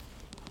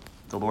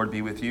The Lord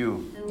be with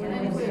you.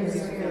 And with your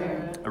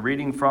spirit. A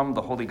reading from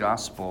the Holy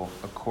Gospel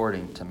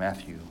according to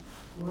Matthew.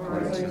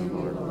 Glory to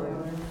you,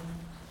 Lord.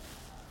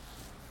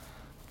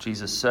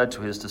 Jesus said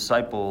to his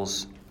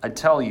disciples, I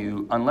tell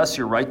you, unless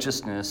your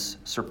righteousness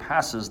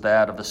surpasses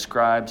that of the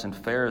scribes and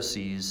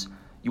Pharisees,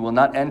 you will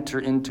not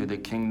enter into the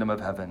kingdom of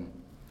heaven.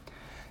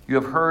 You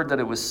have heard that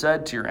it was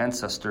said to your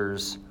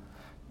ancestors,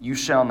 you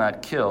shall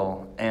not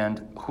kill,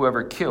 and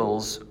whoever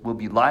kills will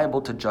be liable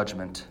to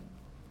judgment.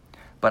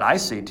 But I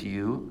say to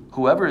you,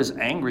 whoever is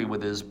angry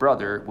with his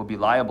brother will be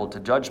liable to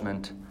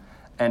judgment,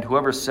 and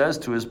whoever says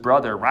to his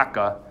brother,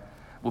 Raka,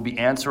 will be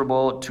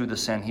answerable to the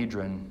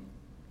Sanhedrin.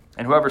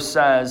 And whoever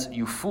says,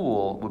 you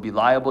fool, will be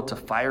liable to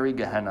fiery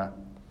Gehenna.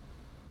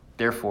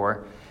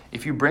 Therefore,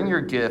 if you bring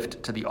your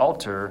gift to the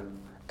altar,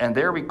 and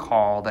there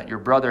recall that your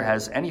brother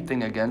has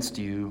anything against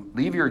you,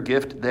 leave your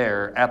gift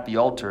there at the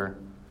altar.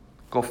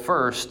 Go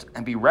first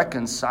and be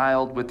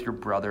reconciled with your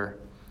brother,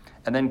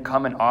 and then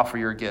come and offer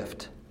your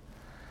gift.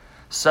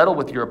 Settle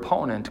with your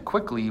opponent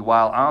quickly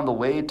while on the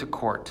way to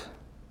court.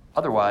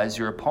 Otherwise,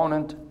 your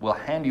opponent will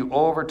hand you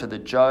over to the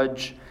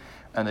judge,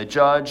 and the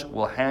judge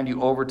will hand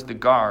you over to the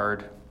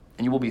guard,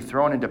 and you will be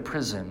thrown into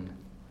prison.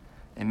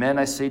 Amen,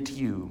 I say to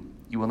you,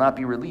 you will not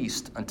be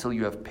released until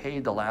you have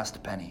paid the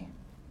last penny.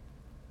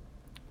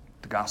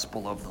 The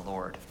Gospel of the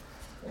Lord.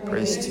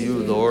 Praise to you,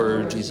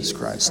 Lord Jesus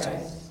Christ.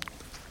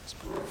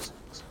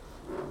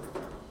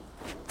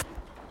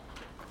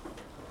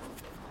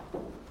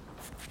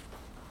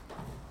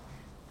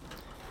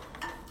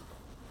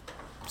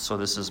 So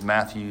this is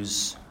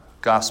Matthew's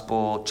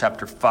Gospel,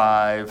 chapter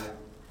 5.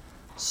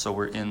 So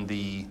we're in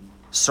the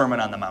Sermon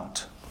on the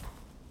Mount.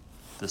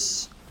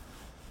 This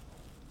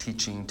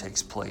teaching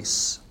takes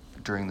place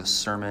during the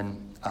Sermon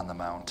on the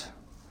Mount.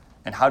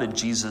 And how did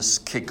Jesus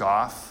kick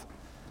off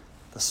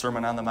the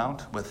Sermon on the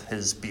Mount? With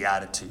his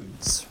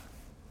Beatitudes.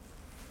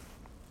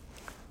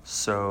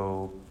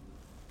 So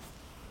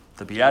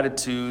the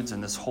Beatitudes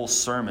and this whole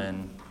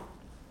sermon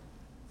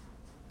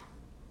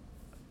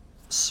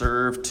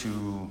serve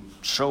to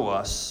show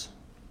us,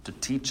 to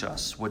teach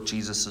us what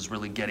Jesus is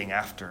really getting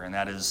after, and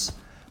that is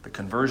the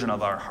conversion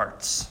of our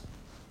hearts.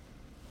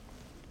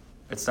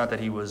 It's not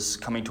that he was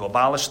coming to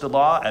abolish the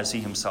law, as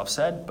he himself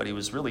said, but he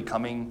was really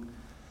coming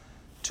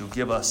to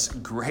give us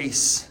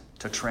grace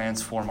to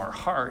transform our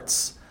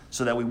hearts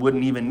so that we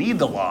wouldn't even need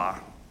the law,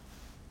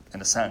 in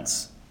a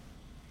sense.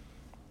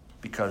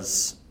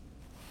 Because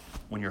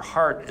when your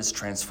heart is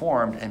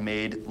transformed and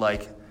made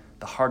like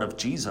the heart of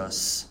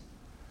Jesus,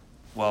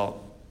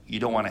 well, you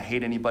don't want to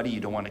hate anybody,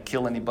 you don't want to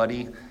kill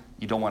anybody,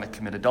 you don't want to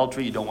commit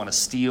adultery, you don't want to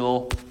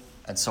steal,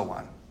 and so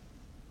on.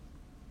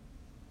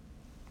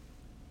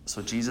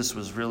 So Jesus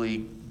was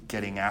really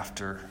getting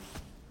after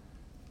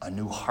a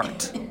new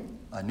heart,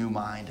 a new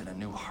mind, and a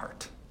new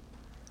heart.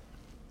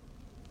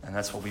 And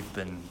that's what we've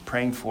been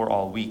praying for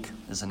all week,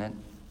 isn't it?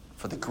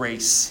 For the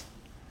grace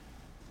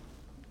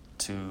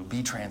to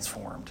be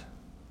transformed,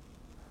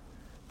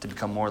 to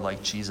become more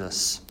like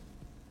Jesus.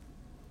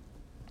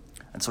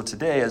 And so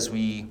today, as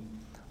we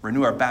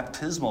renew our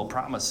baptismal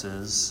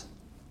promises,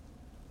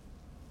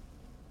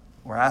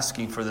 we're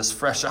asking for this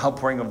fresh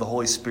outpouring of the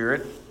Holy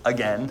Spirit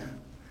again.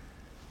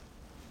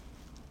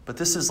 But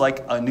this is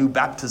like a new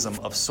baptism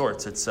of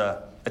sorts. It's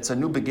a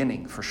new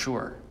beginning for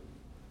sure.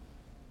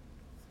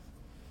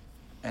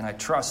 And I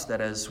trust that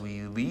as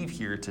we leave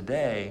here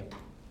today,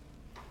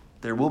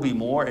 there will be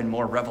more and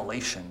more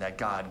revelation that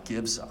God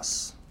gives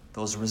us.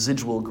 Those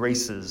residual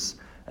graces,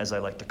 as I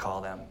like to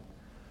call them,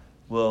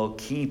 will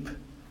keep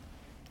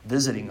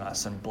visiting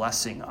us and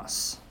blessing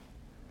us.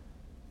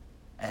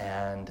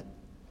 And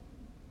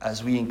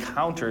as we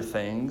encounter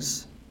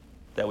things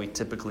that we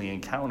typically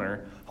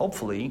encounter,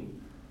 hopefully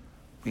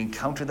we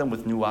encounter them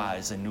with new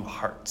eyes and new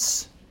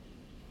hearts.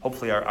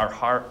 Hopefully our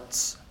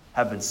hearts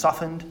have been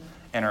softened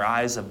and our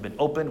eyes have been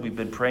opened. We've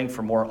been praying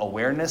for more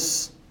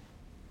awareness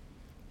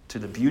to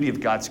the beauty of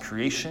God's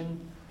creation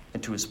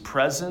and to his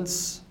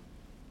presence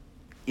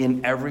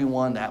in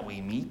everyone that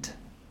we meet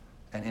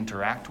and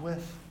interact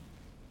with.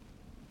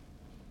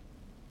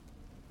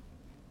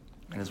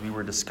 And as we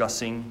were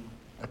discussing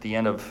at the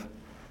end of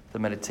the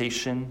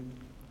meditation,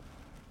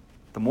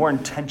 the more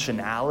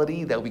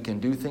intentionality that we can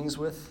do things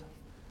with,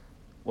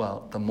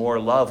 well, the more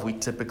love we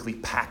typically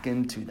pack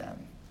into them.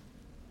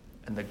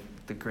 And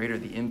the greater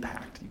the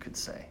impact, you could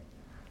say.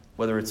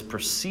 Whether it's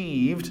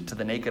perceived to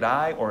the naked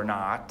eye or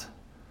not,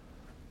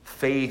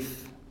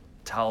 faith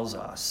tells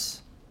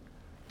us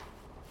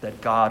that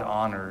God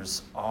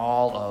honors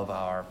all of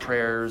our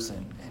prayers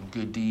and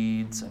good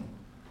deeds, and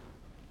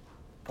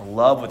the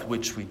love with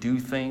which we do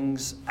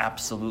things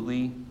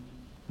absolutely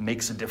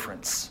makes a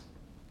difference.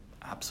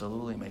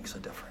 Absolutely makes a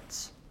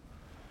difference.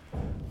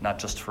 Not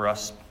just for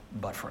us,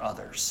 but for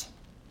others.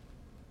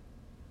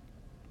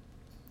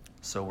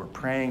 So we're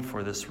praying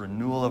for this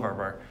renewal of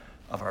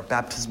our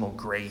baptismal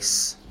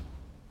grace.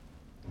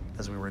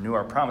 As we renew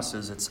our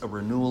promises, it's a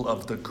renewal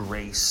of the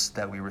grace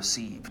that we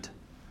received.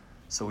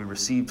 So we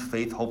received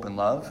faith, hope, and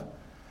love,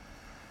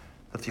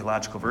 the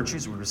theological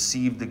virtues. We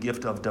received the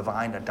gift of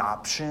divine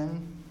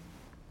adoption,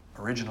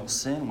 original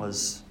sin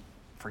was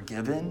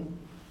forgiven,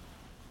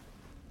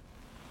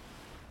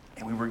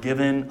 and we were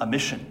given a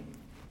mission.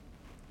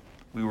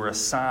 We were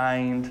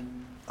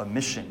assigned a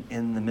mission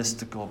in the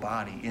mystical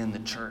body, in the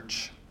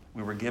church.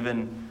 We were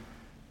given,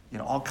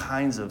 all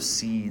kinds of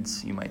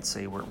seeds, you might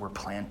say, were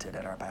planted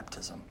at our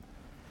baptism.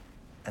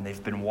 And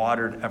they've been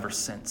watered ever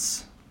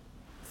since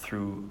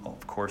through,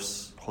 of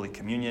course, Holy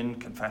Communion,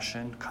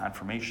 confession,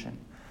 confirmation,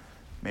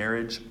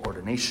 marriage,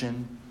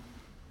 ordination.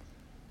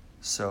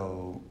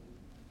 So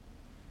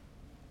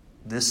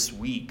this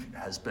week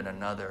has been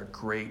another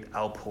great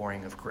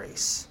outpouring of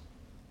grace.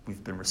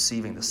 We've been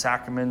receiving the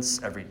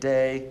sacraments every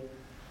day.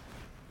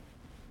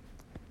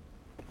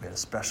 We had a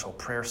special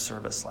prayer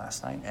service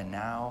last night, and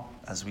now,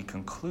 as we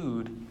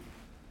conclude,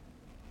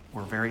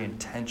 we're very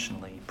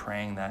intentionally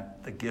praying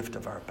that the gift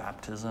of our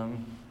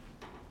baptism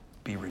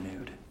be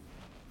renewed.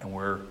 And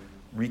we're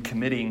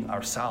recommitting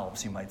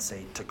ourselves, you might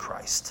say, to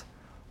Christ.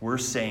 We're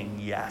saying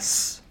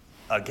yes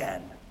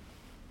again.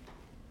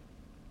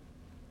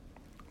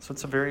 So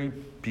it's a very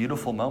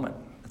beautiful moment.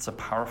 It's a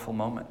powerful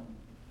moment.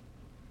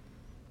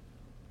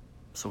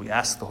 So we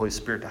ask the Holy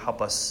Spirit to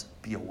help us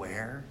be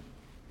aware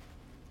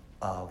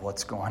of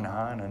what's going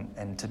on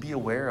and to be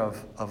aware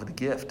of the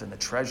gift and the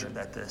treasure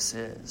that this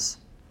is.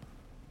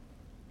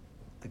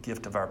 The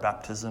gift of our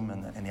baptism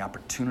and the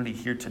opportunity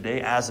here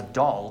today as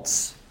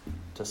adults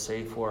to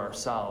say for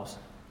ourselves,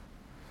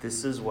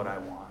 this is what I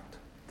want,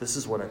 this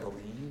is what I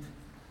believe,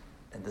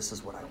 and this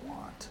is what I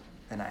want.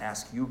 And I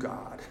ask you,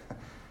 God,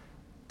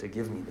 to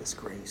give me this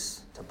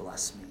grace, to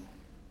bless me,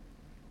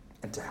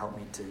 and to help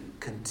me to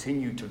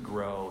continue to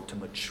grow, to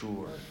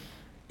mature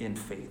in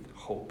faith,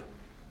 hope,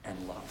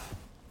 and love,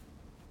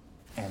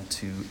 and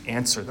to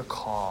answer the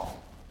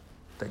call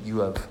that you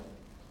have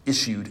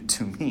issued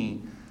to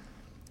me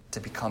to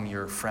become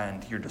your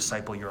friend, your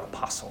disciple, your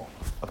apostle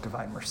of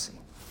divine mercy.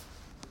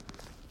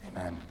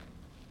 Amen.